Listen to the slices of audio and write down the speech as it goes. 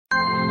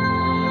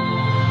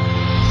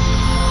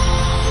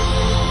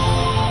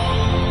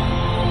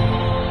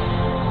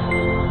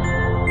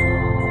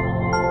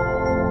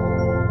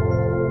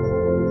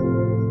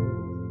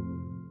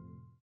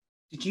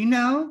Did you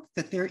know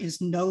that there is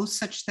no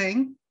such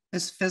thing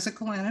as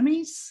physical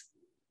enemies?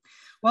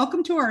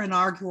 Welcome to our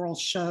inaugural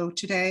show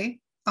today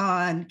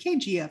on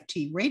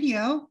KGFT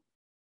Radio,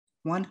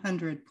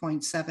 100.7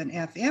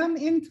 FM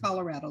in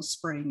Colorado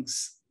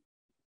Springs.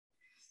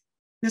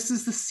 This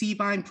is the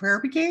Seavine Prayer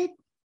Brigade,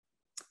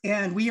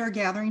 and we are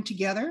gathering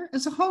together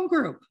as a home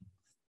group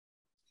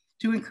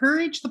to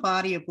encourage the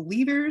body of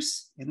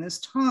believers in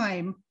this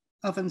time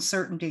of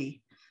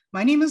uncertainty.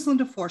 My name is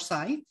Linda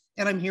Forsythe,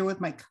 and I'm here with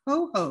my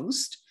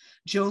co-host,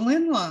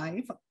 JoLynn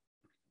Live,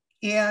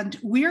 and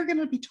we are going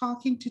to be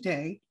talking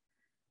today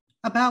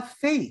about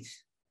faith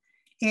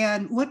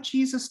and what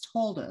Jesus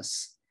told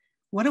us,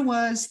 what it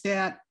was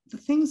that the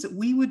things that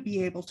we would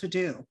be able to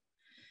do,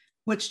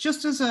 which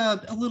just as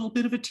a little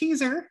bit of a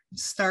teaser,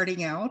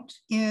 starting out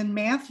in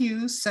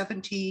Matthew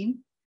 17,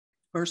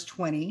 verse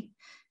 20,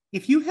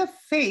 if you have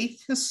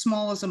faith as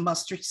small as a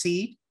mustard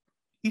seed,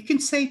 you can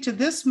say to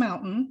this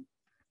mountain,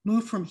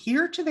 move from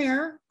here to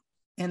there,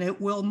 and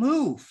it will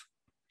move.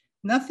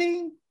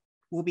 Nothing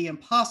will be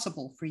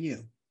impossible for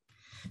you.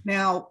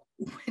 Now,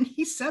 when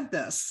he said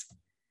this,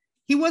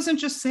 he wasn't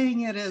just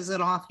saying it as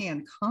an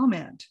offhand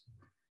comment.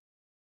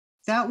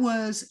 That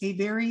was a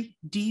very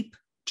deep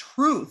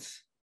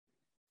truth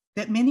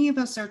that many of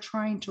us are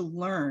trying to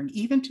learn,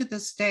 even to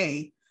this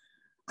day,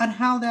 on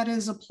how that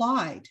is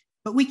applied.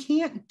 But we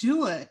can't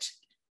do it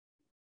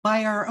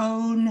by our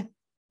own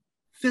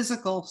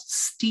physical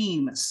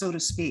steam, so to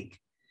speak.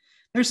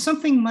 There's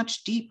something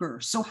much deeper.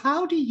 So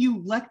how do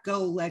you let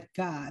go, let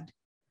God?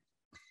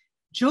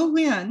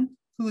 JoLynn,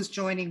 who is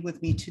joining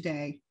with me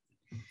today,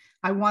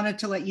 I wanted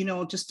to let you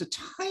know just a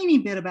tiny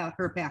bit about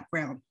her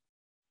background.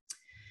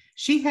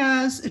 She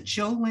has a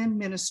JoLynn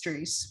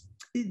Ministries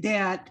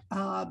that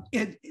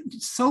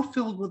it's so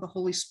filled with the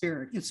Holy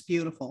Spirit. It's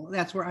beautiful.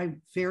 That's where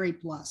I'm very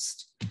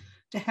blessed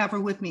to have her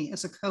with me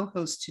as a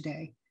co-host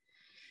today.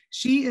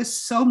 She is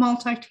so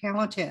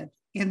multi-talented.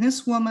 And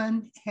this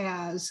woman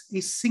has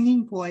a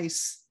singing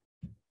voice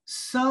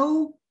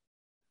so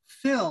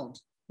filled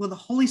with the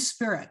Holy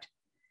Spirit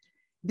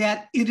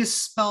that it is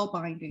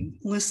spellbinding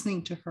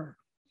listening to her.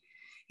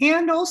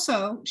 And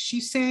also, she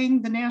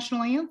sang the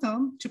national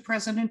anthem to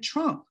President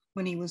Trump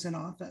when he was in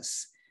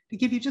office, to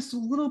give you just a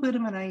little bit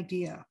of an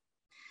idea.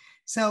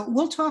 So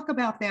we'll talk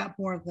about that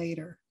more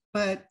later.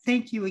 But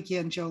thank you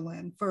again,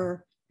 JoLynn,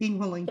 for being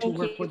willing to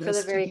work with us. Thank you for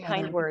the very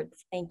kind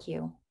words. Thank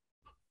you.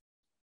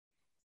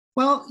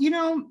 Well,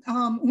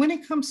 when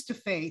it comes to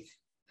faith,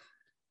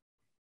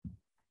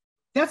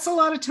 that's a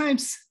lot of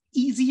times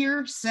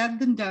easier said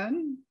than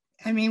done.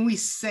 I mean, we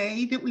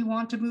say that we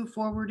want to move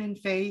forward in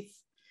faith.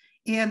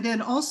 And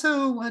then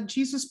also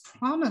Jesus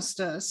promised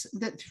us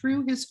that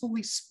through his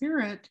Holy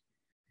Spirit,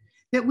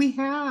 that we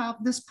have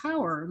this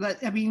power.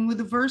 With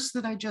the verse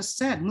that I just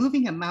said,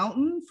 moving a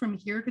mountain from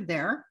here to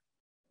there.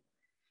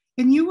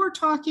 And you were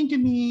talking to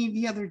me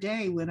the other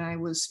day when I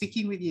was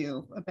speaking with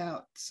you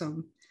about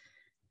some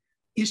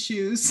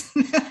issues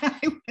that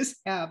I was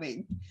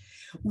having.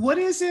 What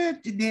is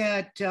it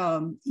that,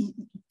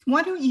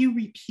 why don't you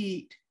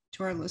repeat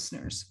to our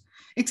listeners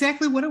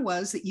exactly what it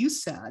was that you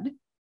said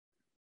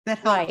that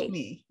helped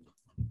me?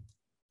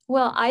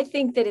 Well, I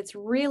think that it's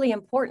really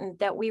important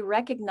that we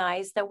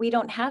recognize that we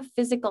don't have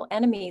physical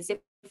enemies. If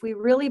we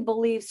really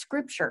believe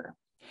scripture,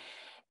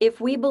 if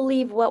we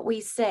believe what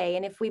we say,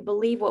 and if we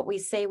believe what we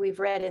say we've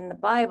read in the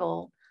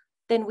Bible,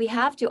 then we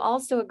have to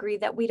also agree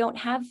that we don't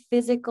have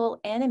physical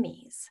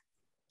enemies.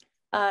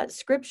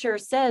 Scripture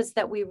says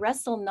that we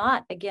wrestle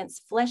not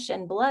against flesh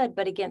and blood,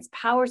 but against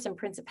powers and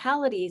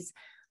principalities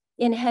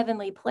in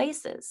heavenly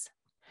places.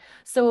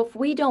 So if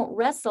we don't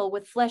wrestle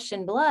with flesh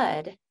and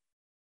blood,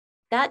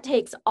 that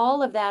takes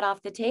all of that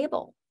off the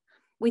table.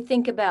 We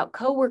think about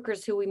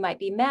coworkers who we might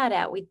be mad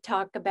at. We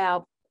talk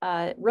about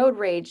road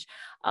rage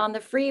on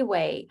the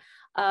freeway.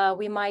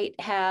 We might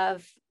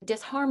have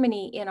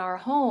disharmony in our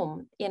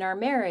home, in our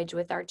marriage,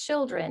 with our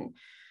children.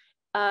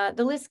 The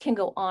list can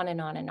go on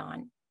and on and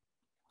on.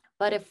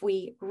 But if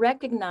we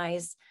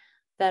recognize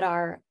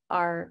that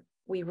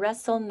we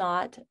wrestle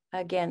not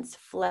against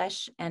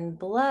flesh and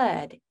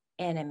blood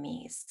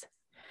enemies,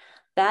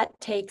 that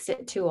takes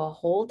it to a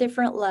whole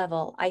different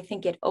level. I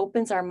think it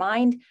opens our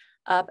mind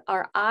up,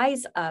 our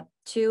eyes up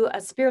to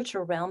a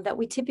spiritual realm that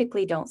we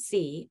typically don't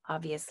see.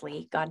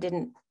 Obviously, God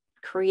didn't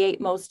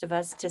create most of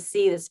us to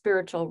see the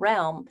spiritual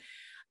realm.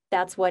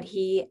 That's what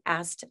he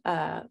asked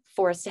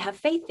for us to have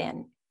faith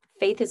in.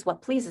 Faith is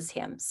what pleases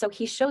him. So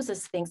he shows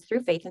us things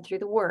through faith and through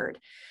the word.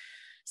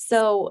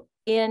 So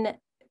in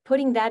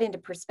putting that into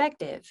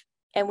perspective,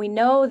 and we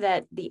know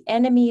that the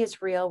enemy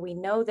is real. We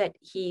know that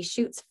he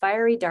shoots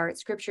fiery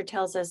darts. Scripture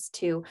tells us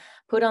to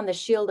put on the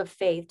shield of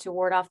faith to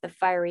ward off the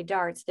fiery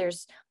darts.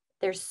 There's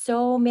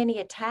so many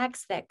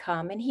attacks that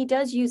come, and he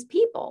does use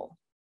people,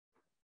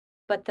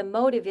 but the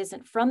motive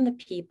isn't from the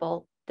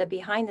people. The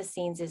behind the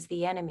scenes is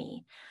the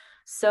enemy.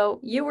 So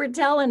you were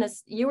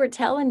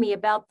telling me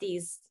about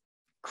these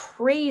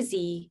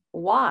crazy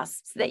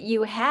wasps that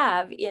you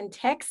have in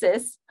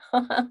Texas.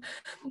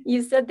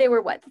 You said they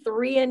were what,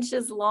 3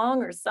 inches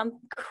long or some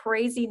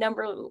crazy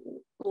number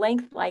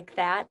length like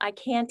that. I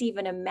can't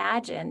even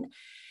imagine.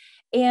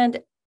 And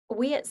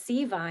we at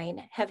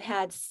Seavine have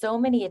had so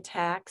many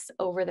attacks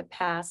over the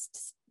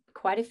past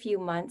quite a few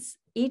months,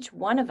 each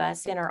one of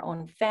us in our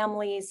own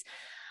families,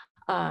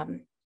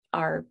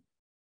 are,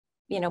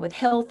 with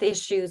health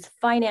issues,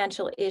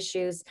 financial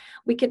issues.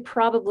 We could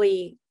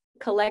probably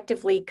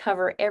collectively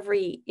cover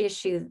every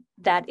issue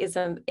that is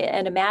an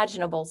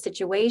imaginable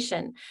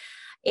situation.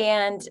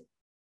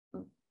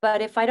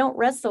 But if I don't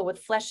wrestle with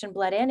flesh and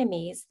blood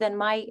enemies, then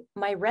my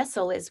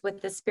wrestle is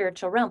with the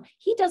spiritual realm.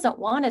 He doesn't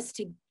want us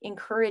to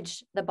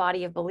encourage the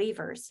body of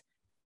believers.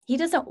 He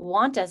doesn't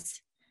want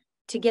us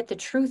to get the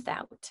truth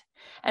out.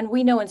 And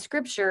we know in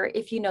scripture,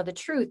 if you know the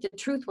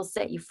truth will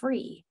set you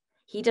free.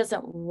 He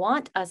doesn't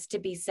want us to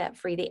be set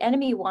free. The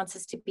enemy wants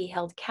us to be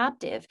held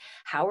captive.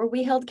 How are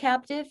we held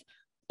captive?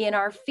 In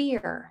our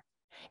fear,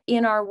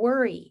 in our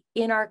worry,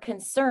 in our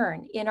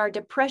concern, in our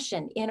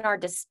depression, in our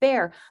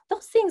despair.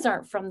 Those things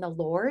aren't from the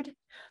Lord.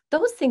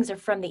 Those things are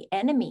from the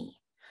enemy.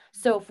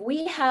 So if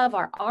we have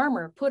our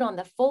armor, put on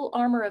the full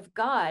armor of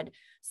God,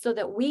 so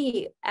that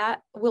we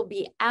will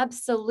be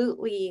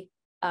absolutely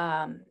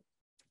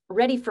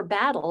ready for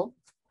battle.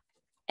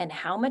 And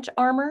how much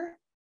armor?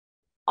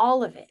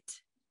 All of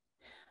it.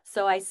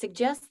 So I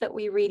suggest that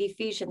we read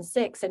Ephesians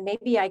 6, and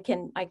maybe I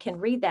can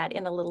read that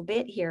in a little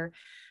bit here,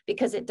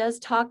 because it does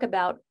talk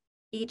about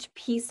each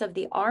piece of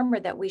the armor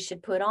that we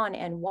should put on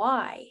and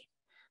why.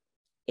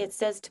 It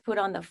says to put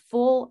on the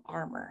full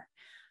armor.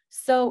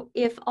 So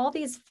if all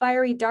these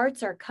fiery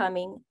darts are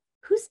coming,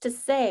 who's to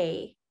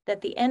say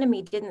that the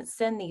enemy didn't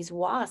send these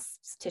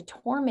wasps to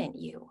torment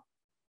you?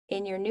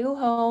 In your new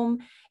home,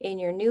 in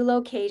your new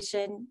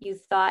location, you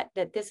thought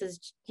that this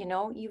is,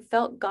 you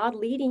felt God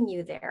leading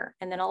you there.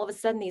 And then all of a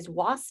sudden these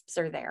wasps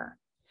are there.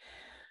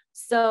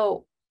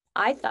 So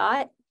I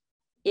thought,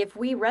 if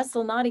we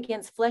wrestle not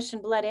against flesh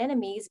and blood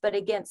enemies, but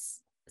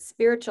against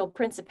spiritual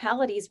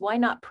principalities, why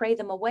not pray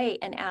them away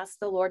and ask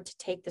the Lord to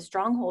take the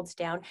strongholds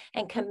down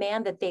and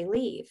command that they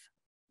leave?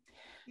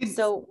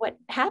 So what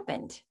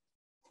happened?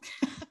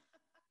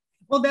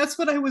 Well, that's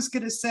what I was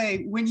going to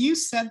say when you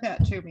said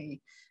that to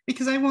me,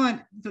 because I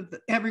want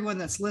everyone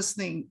that's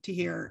listening to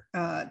hear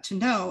to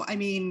know. I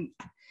mean,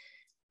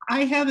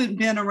 I haven't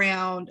been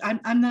around.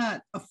 I'm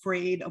not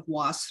afraid of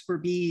wasps or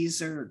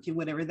bees or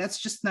whatever.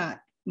 That's just not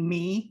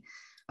me.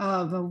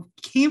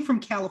 Came from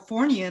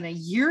California, and a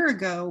year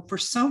ago, for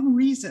some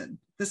reason,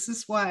 this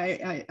is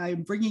why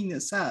I'm bringing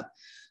this up.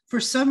 For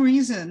some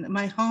reason,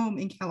 my home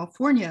in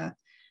California,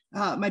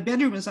 my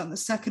bedroom is on the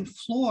 2nd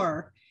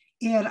floor,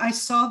 and I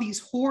saw these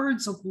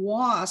hordes of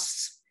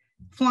wasps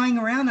flying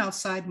around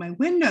outside my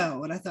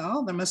window. And I thought,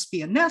 oh, there must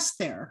be a nest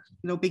there.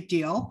 No big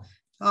deal.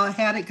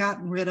 Had it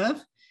gotten rid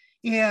of.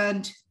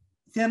 And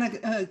then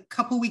a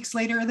couple weeks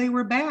later, they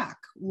were back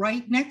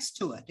right next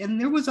to it. And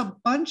there was a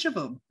bunch of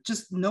them,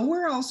 just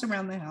nowhere else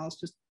around the house,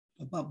 just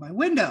above my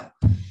window.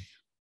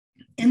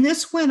 And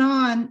this went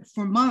on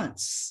for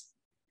months,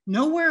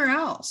 nowhere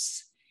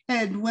else.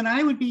 And when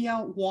I would be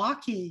out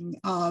walking,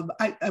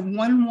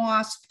 one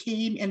wasp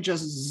came and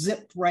just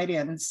zipped right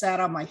in and sat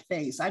on my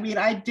face. I mean,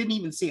 I didn't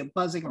even see it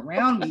buzzing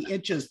around me.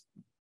 It just,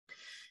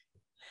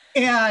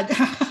 and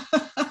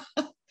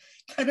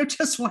kind of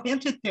just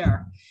landed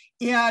there.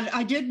 And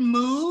I didn't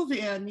move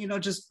and,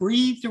 just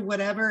breathed or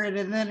whatever.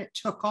 And then it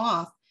took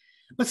off.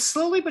 But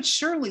slowly but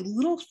surely,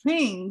 little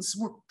things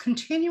were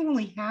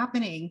continually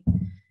happening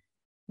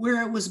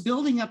where it was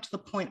building up to the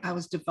point I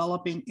was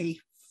developing a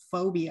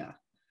phobia.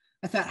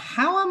 I thought,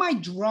 how am I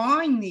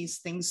drawing these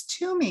things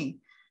to me?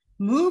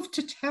 Moved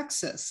to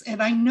Texas. And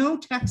I know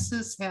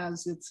Texas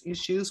has its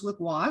issues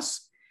with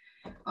wasps,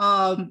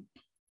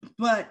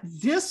 but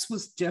this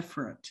was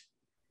different.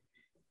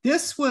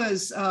 This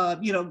was,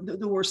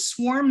 there were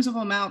swarms of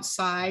them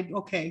outside.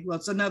 Okay, well,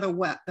 it's another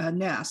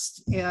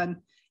nest, and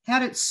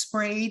had it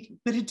sprayed,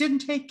 but it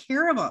didn't take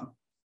care of them.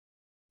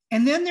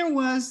 And then there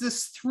was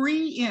this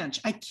 3-inch,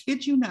 I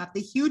kid you not,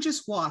 the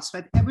hugest wasp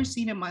I've ever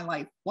seen in my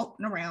life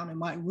floating around in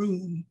my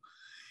room.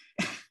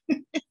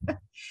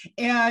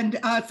 And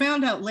I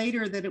found out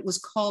later that it was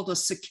called a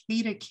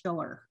cicada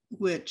killer,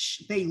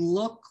 which they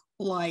look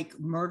like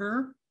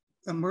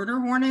the murder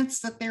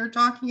hornets that they're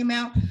talking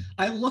about.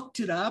 I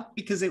looked it up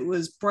because it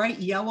was bright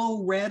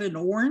yellow, red, and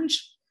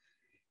orange.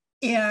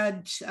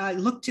 And I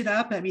looked it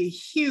up. I mean,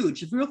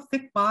 huge, real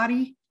thick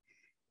body.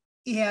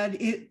 And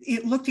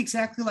it looked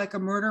exactly like a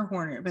murder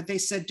hornet, but they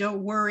said,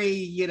 don't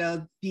worry,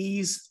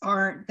 these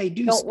aren't, they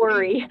do. Don't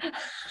worry.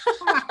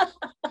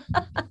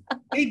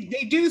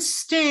 They do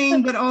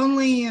sting, but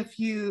only if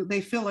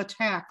they feel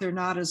attacked. They're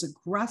not as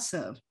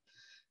aggressive.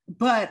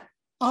 But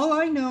all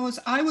I know is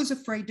I was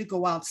afraid to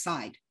go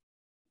outside.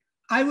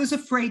 I was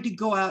afraid to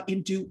go out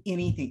and do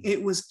anything.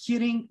 It was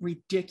getting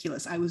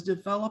ridiculous. I was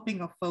developing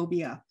a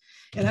phobia.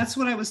 And that's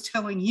what I was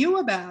telling you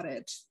about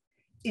it.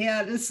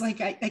 And it's like,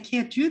 I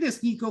can't do this.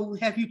 And you go,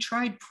 have you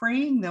tried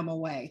praying them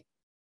away?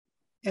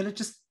 And it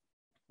just,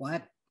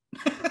 what?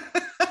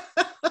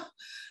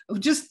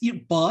 just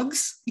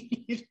bugs,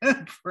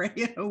 pray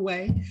it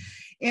away.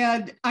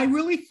 And I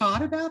really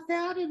thought about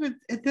that. And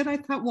then I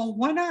thought, well,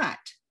 why not?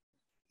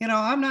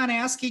 I'm not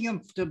asking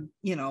them to,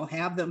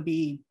 have them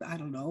be, I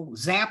don't know,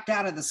 zapped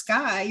out of the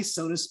sky,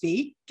 so to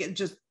speak, and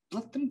just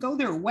let them go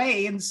their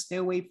way and stay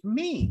away from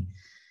me.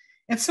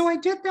 And so I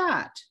did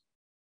that.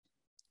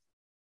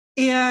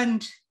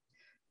 And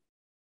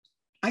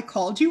I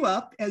called you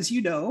up, as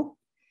you know,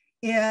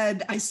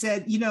 and I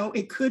said,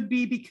 it could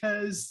be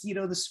because,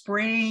 the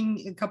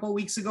spring a couple of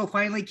weeks ago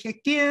finally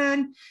kicked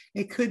in.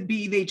 It could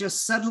be they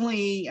just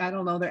suddenly, I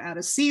don't know, they're out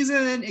of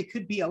season. It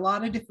could be a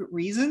lot of different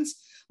reasons.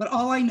 But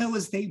all I know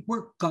is they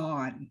were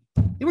gone.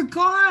 They were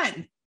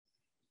gone.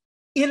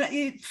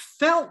 It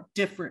felt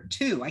different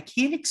too. I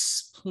can't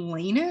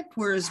explain it.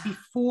 Whereas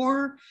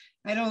before,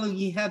 I don't know,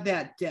 you have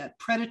that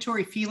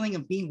predatory feeling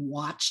of being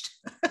watched,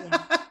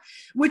 yeah.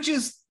 Which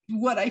is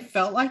what I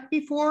felt like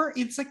before.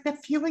 It's like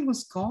that feeling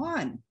was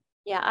gone.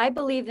 Yeah, I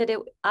believe that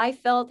I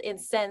felt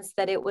incensed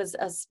that it was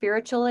a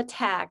spiritual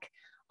attack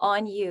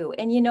on you.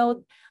 And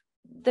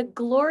the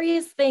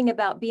glorious thing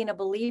about being a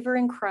believer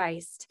in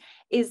Christ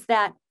is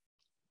that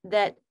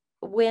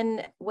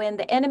when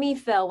the enemy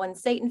fell, when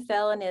Satan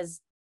fell and his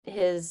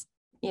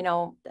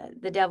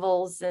the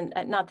devils and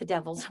not the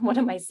devils, what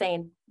am I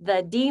saying?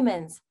 The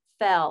demons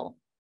fell.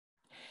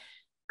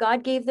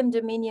 God gave them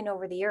dominion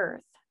over the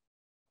earth.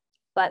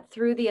 But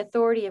through the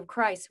authority of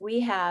Christ,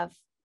 we have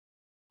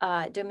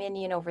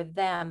dominion over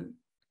them.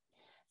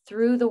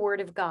 Through the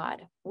word of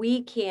God,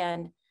 we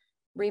can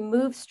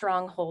remove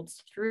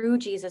strongholds through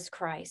Jesus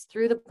Christ,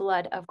 through the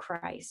blood of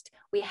Christ.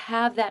 We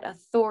have that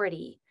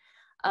authority.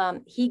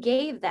 He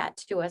gave that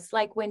to us,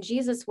 like when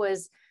Jesus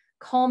was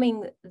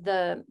calming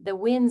the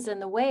winds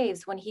and the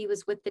waves when he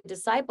was with the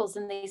disciples,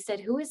 and they said,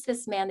 "Who is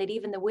this man that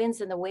even the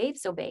winds and the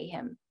waves obey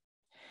him?"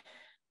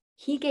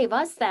 He gave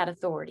us that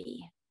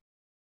authority.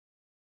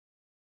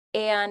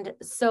 And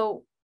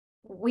so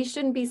we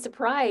shouldn't be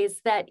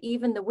surprised that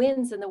even the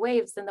winds and the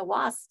waves and the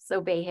wasps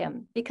obey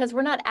him, because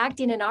we're not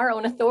acting in our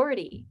own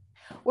authority.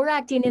 We're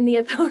acting in the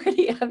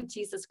authority of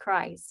Jesus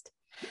Christ.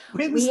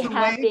 Winds, the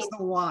waves,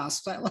 the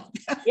wasps. I like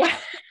that. Yeah.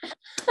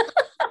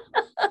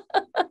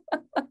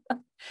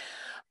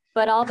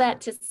 But all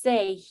that to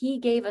say, he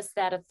gave us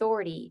that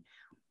authority.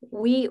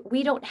 We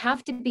don't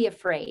have to be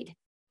afraid.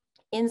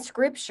 In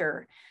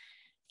Scripture,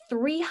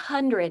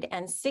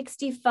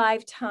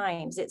 365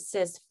 times it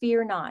says,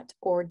 "Fear not,"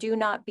 or "Do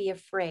not be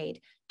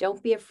afraid."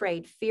 Don't be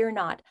afraid. Fear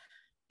not.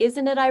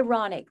 Isn't it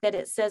ironic that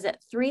it says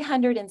it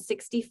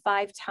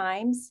 365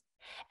 times,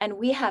 and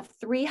we have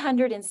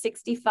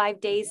 365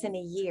 days in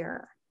a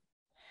year?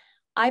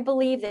 I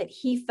believe that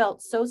he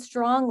felt so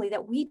strongly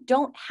that we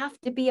don't have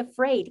to be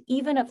afraid,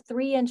 even of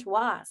 3-inch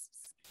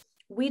wasps.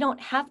 We don't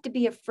have to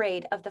be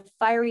afraid of the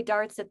fiery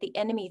darts that the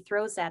enemy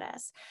throws at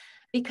us,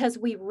 because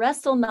we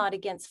wrestle not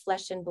against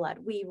flesh and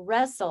blood. We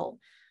wrestle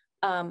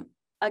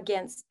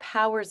against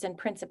powers and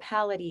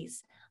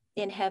principalities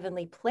in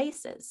heavenly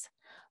places.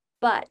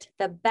 But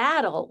the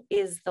battle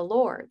is the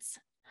Lord's.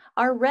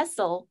 Our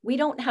wrestle, we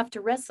don't have to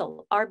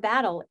wrestle. Our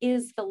battle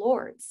is the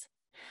Lord's.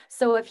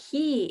 So if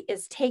he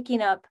is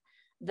taking up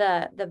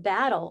the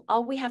battle,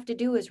 all we have to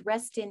do is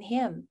rest in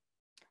him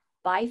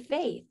by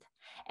faith.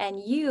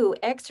 And you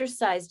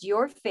exercised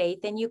your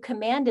faith and you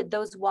commanded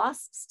those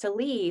wasps to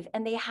leave,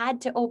 and they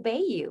had to obey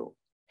you.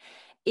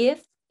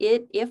 If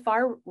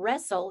our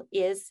wrestle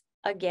is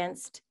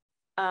against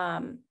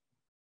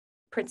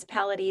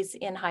principalities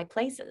in high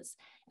places,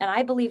 and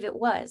I believe it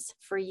was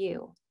for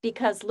you,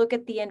 because look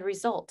at the end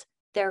result.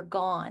 They're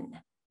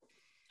gone.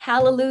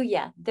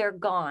 Hallelujah. They're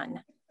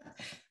gone.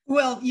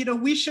 Well,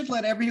 we should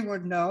let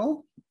everyone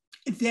know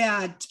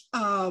that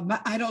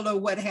I don't know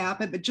what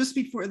happened, but just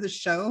before the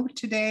show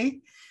today,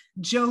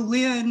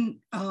 JoLynn,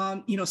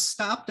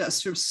 stopped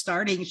us from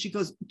starting. She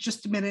goes,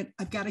 "Just a minute,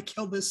 I've got to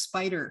kill this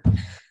spider." And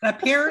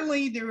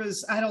apparently there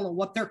was, I don't know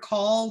what they're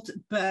called,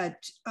 but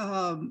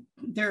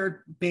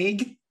they're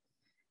big.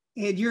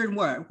 And you're in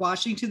what,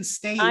 Washington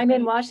State? I'm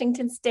in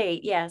Washington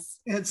State, yes.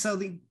 And so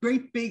the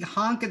great big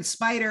honking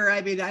spider,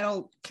 I mean, I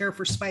don't care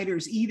for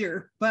spiders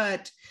either,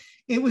 but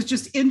it was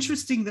just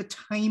interesting, the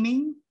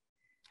timing.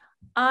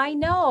 I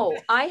know.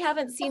 I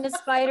haven't seen a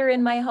spider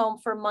in my home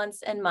for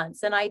months and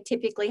months, and I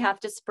typically have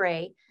to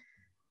spray.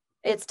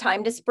 It's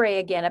time to spray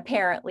again,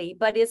 apparently.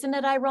 But isn't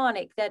it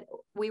ironic that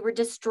we were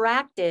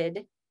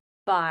distracted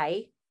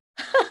by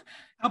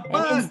a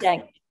bug? An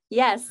insect?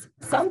 Yes,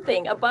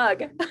 something, a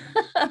bug.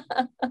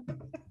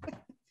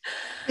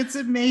 It's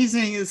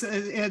amazing.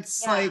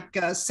 It's like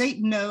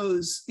Satan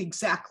knows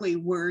exactly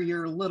where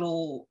your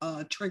little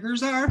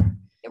triggers are.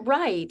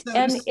 Right. So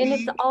and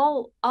it's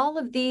all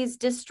of these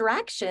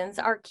distractions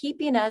are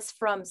keeping us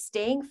from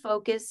staying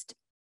focused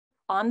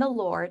on the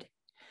Lord,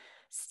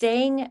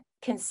 staying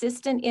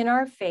consistent in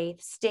our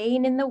faith,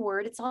 staying in the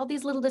word. It's all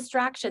these little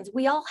distractions.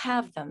 We all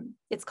have them.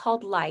 It's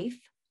called life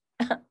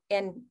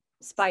and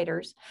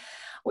spiders.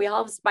 We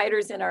all have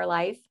spiders in our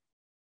life,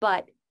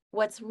 but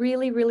what's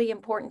really, really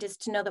important is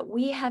to know that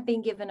we have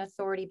been given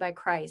authority by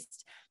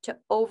Christ to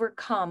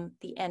overcome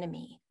the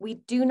enemy. We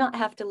do not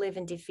have to live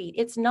in defeat.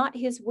 It's not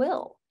his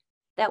will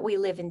that we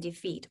live in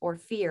defeat or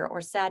fear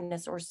or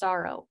sadness or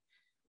sorrow.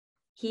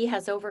 He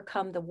has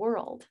overcome the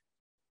world.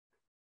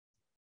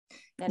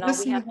 And all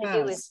we have to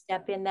do is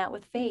step in that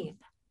with faith.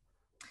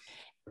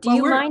 Do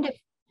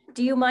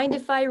you mind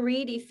if I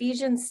read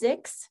Ephesians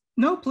 6?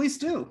 No, please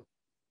do.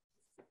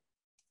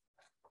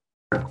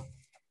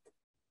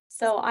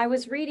 So I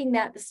was reading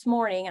that this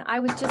morning, and I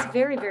was just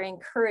very, very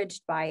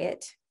encouraged by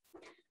it.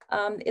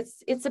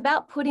 It's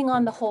about putting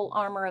on the whole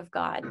armor of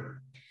God.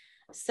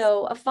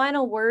 So a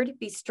final word,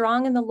 be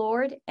strong in the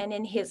Lord and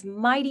in his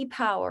mighty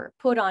power,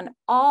 put on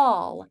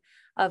all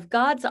of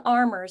God's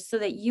armor so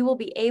that you will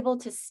be able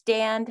to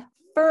stand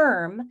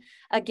firm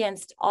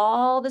against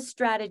all the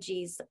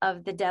strategies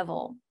of the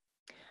devil.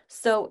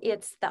 So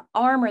it's the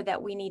armor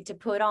that we need to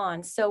put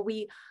on.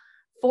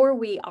 For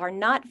we are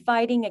not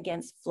fighting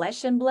against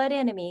flesh and blood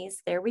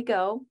enemies, there we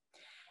go,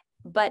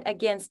 but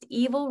against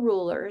evil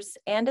rulers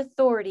and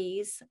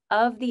authorities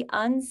of the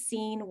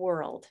unseen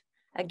world,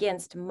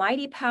 against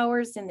mighty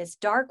powers in this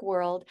dark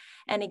world,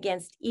 and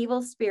against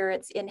evil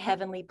spirits in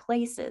heavenly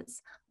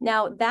places.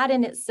 Now, that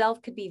in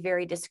itself could be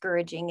very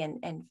discouraging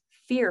and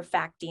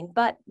fear-facting,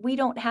 but we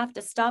don't have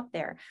to stop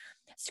there.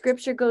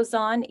 Scripture goes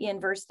on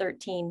in verse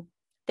 13.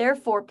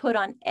 Therefore, put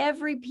on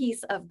every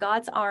piece of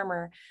God's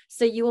armor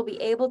so you will be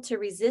able to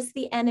resist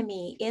the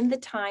enemy in the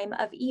time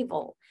of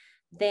evil.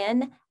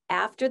 Then,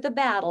 after the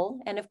battle,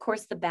 and of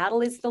course the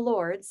battle is the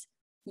Lord's,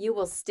 you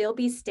will still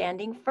be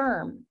standing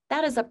firm.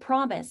 That is a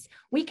promise.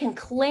 We can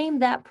claim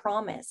that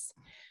promise.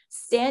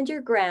 Stand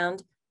your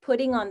ground,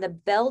 putting on the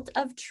belt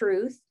of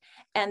truth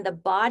and the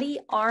body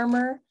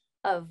armor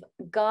of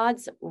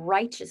God's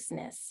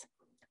righteousness.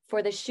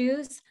 For the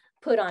shoes,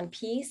 put on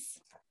peace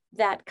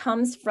that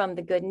comes from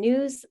the good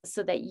news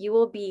so that you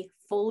will be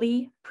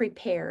fully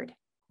prepared.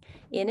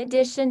 In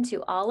addition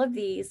to all of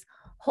these,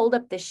 hold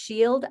up the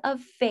shield of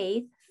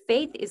faith.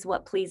 Faith is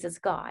what pleases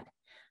God.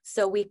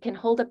 So we can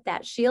hold up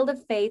that shield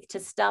of faith to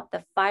stop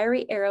the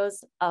fiery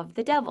arrows of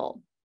the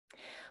devil.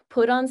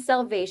 Put on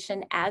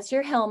salvation as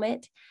your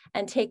helmet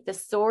and take the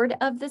sword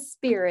of the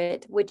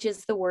Spirit, which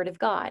is the word of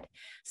God.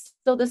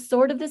 So the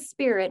sword of the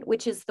Spirit,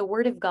 which is the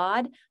word of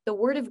God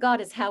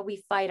is how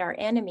we fight our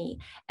enemy.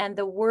 And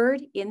the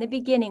word in the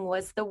beginning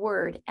was the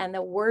word, and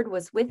the word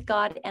was with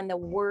God, and the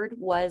word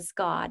was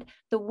God.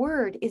 The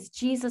word is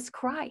Jesus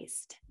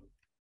Christ.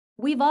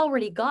 We've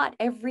already got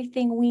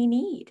everything we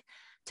need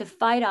to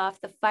fight off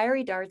the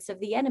fiery darts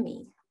of the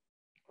enemy.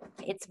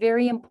 It's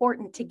very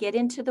important to get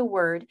into the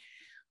word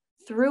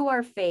through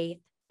our faith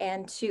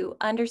and to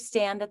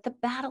understand that the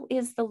battle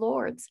is the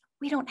Lord's.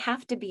 We don't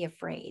have to be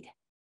afraid.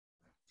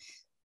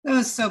 That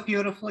was so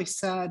beautifully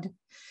said.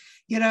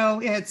 You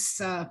know,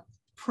 it's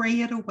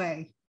pray it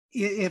away.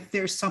 If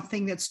there's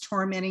something that's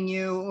tormenting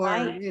you, or,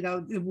 right, you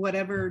know,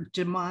 whatever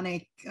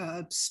demonic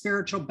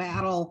spiritual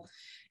battle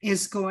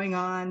is going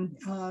on,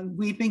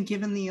 we've been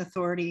given the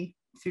authority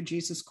through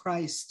Jesus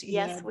Christ.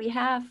 Yes, we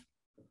have.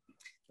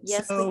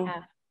 Yes, we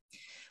have.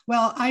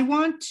 Well, I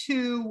want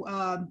to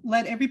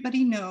let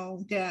everybody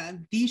know that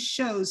these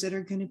shows that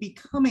are going to be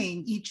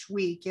coming each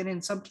week, and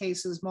in some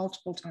cases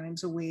multiple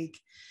times a week,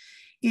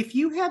 if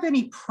you have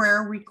any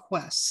prayer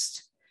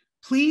requests,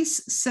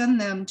 please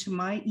send them to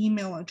my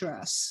email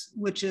address,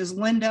 which is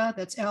Linda,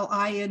 that's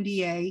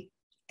Linda,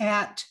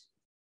 at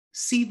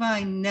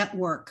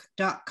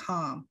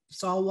cvinenetwork.com.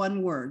 It's all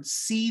one word,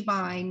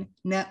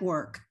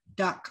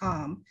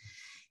 cvinenetwork.com.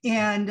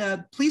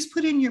 And please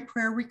put in your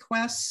prayer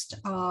request.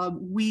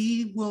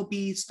 We will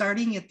be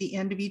starting at the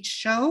end of each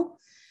show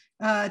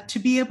to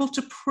be able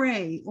to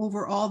pray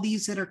over all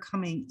these that are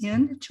coming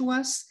in to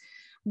us.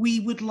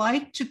 We would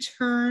like to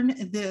turn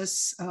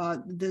this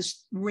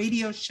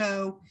radio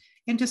show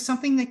into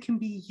something that can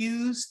be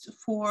used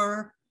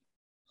for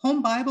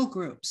home Bible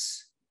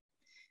groups,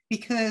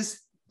 because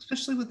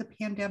especially with the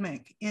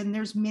pandemic, and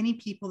there's many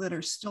people that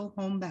are still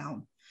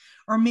homebound,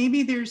 or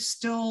maybe there's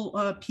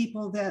still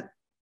people that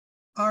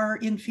are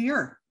in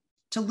fear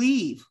to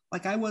leave,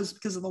 like I was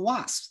because of the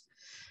wasps.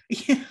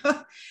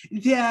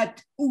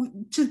 That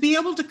to be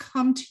able to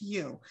come to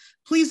you.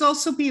 Please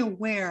also be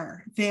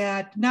aware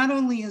that not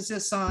only is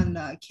this on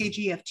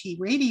KGFT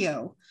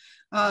radio,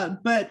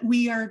 but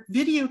we are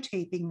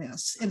videotaping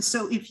this. And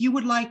so if you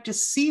would like to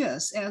see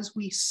us as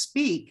we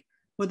speak,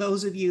 for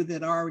those of you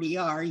that already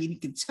are, you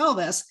can tell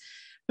this,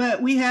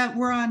 but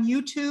we're on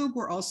YouTube.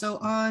 We're also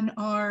on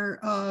our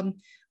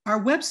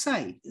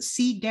website,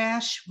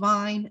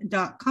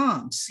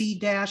 c-vine.com,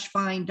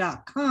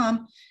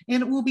 c-vine.com,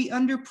 and it will be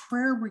under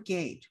Prayer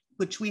Brigade,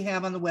 which we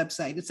have on the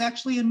website. It's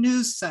actually a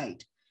news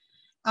site.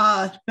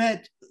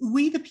 But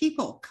we the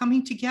people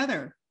coming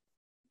together,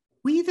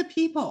 we the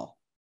people,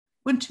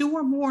 when two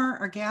or more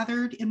are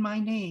gathered in my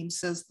name,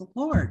 says the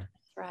Lord,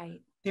 right,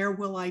 there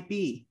will I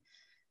be.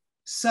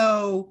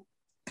 So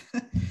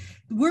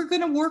we're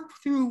going to work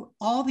through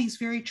all these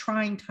very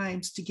trying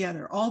times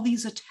together, all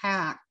these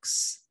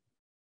attacks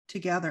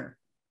together.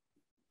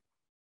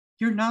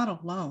 You're not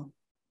alone.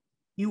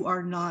 You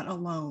are not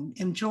alone.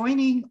 And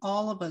joining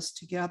all of us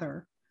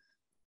together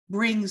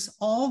brings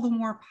all the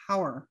more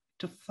power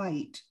to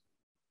fight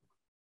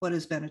what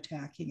has been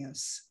attacking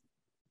us.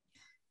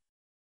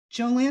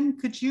 JoLynn,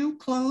 could you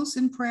close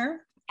in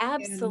prayer?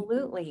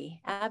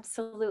 Absolutely.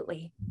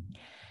 Absolutely.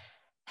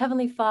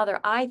 Heavenly Father,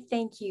 I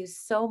thank you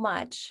so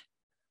much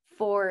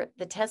for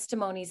the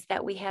testimonies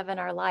that we have in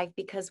our life,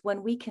 because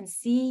when we can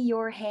see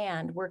your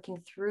hand working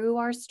through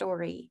our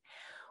story,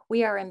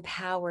 we are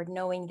empowered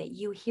knowing that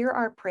you hear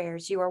our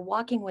prayers. You are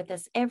walking with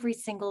us every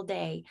single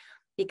day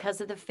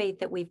because of the faith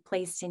that we've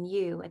placed in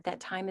you at that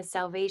time of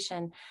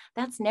salvation.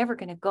 That's never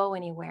going to go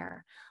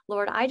anywhere.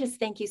 Lord, I just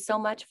thank you so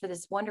much for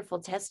this wonderful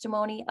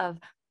testimony of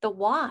the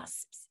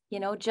wasps,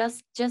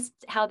 just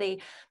how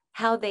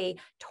they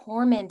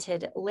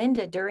tormented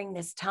Linda during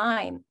this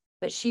time.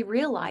 But she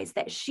realized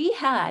that she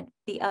had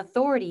the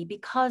authority,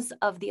 because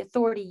of the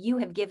authority you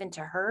have given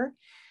to her,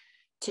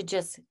 to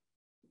just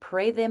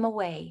pray them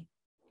away,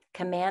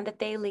 command that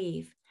they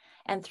leave.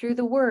 And through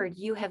the word,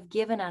 you have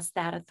given us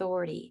that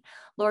authority.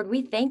 Lord,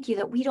 we thank you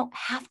that we don't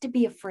have to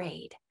be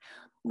afraid.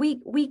 We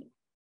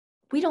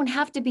don't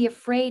have to be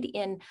afraid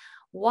in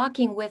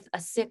walking with a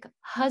sick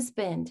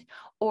husband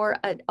or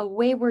a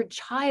wayward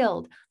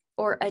child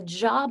or a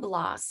job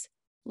loss.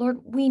 Lord,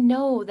 we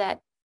know that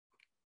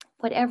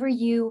whatever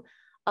you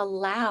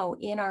allow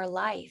in our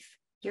life,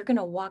 you're going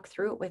to walk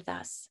through it with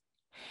us.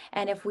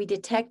 And if we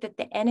detect that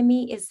the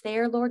enemy is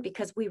there, Lord,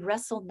 because we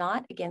wrestle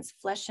not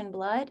against flesh and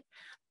blood,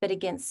 but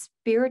against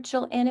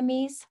spiritual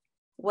enemies,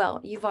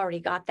 well, you've already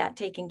got that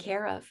taken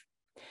care of.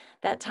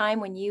 That time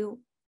when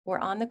you were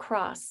on the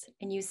cross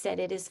and you said,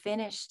 "It is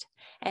finished."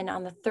 And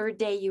on the third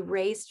day, you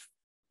raised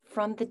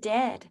from the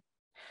dead.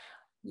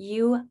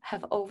 You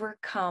have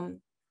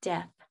overcome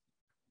death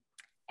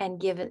and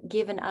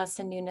given us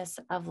a newness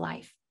of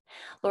life.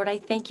 Lord, I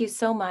thank you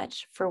so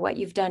much for what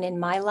you've done in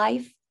my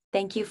life.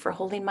 Thank you for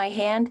holding my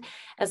hand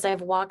as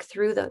I've walked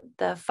through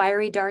the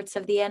fiery darts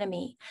of the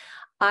enemy.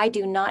 I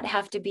do not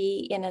have to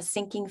be in a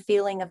sinking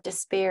feeling of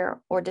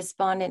despair or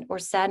despondent or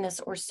sadness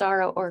or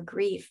sorrow or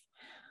grief,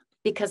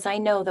 because I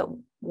know that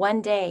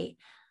one day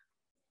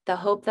the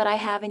hope that I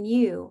have in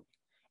you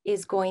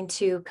is going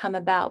to come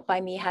about by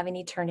me having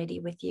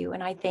eternity with you.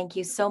 And I thank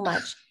you so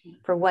much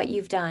for what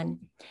you've done.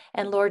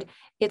 And Lord,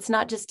 it's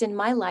not just in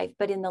my life,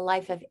 but in the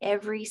life of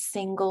every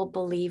single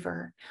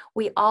believer.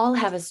 We all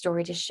have a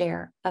story to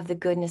share of the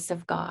goodness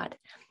of God.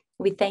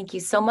 We thank you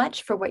so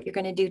much for what you're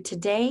going to do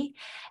today.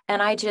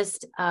 And I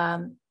just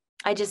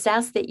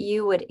ask that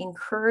you would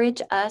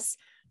encourage us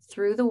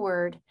through the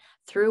word,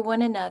 through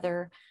one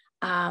another,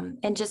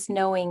 and just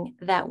knowing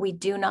that we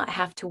do not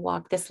have to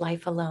walk this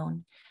life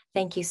alone.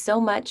 Thank you so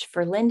much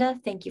for Linda.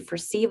 Thank you for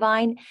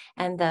Seavine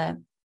and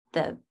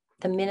the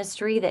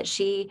ministry that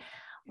she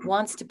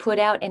wants to put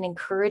out, an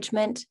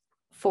encouragement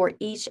for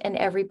each and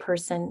every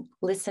person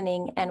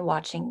listening and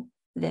watching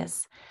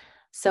this.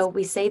 So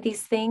we say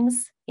these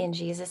things in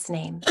Jesus'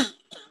 name.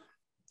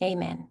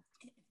 Amen.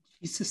 In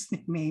Jesus'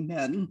 name,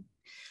 amen.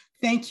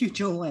 Thank you,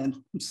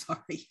 JoLynn. I'm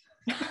sorry.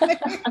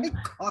 I'm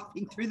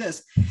coughing through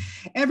this.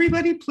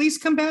 Everybody, please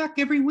come back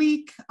every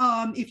week.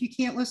 If you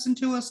can't listen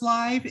to us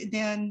live,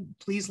 then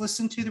please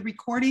listen to the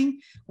recording.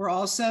 We're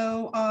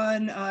also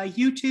on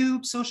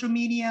YouTube, social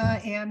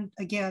media, and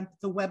again,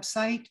 the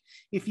website.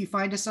 If you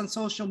find us on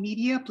social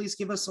media, please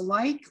give us a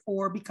like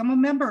or become a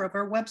member of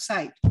our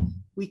website.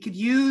 We could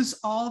use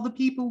all the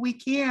people we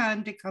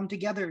can to come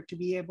together to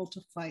be able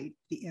to fight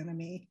the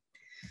enemy.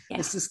 Yeah.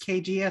 This is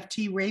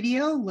KGFT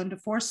Radio, Linda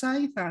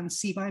Forsythe on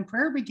Seavine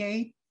Prayer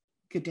Brigade.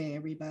 Good day,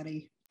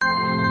 everybody.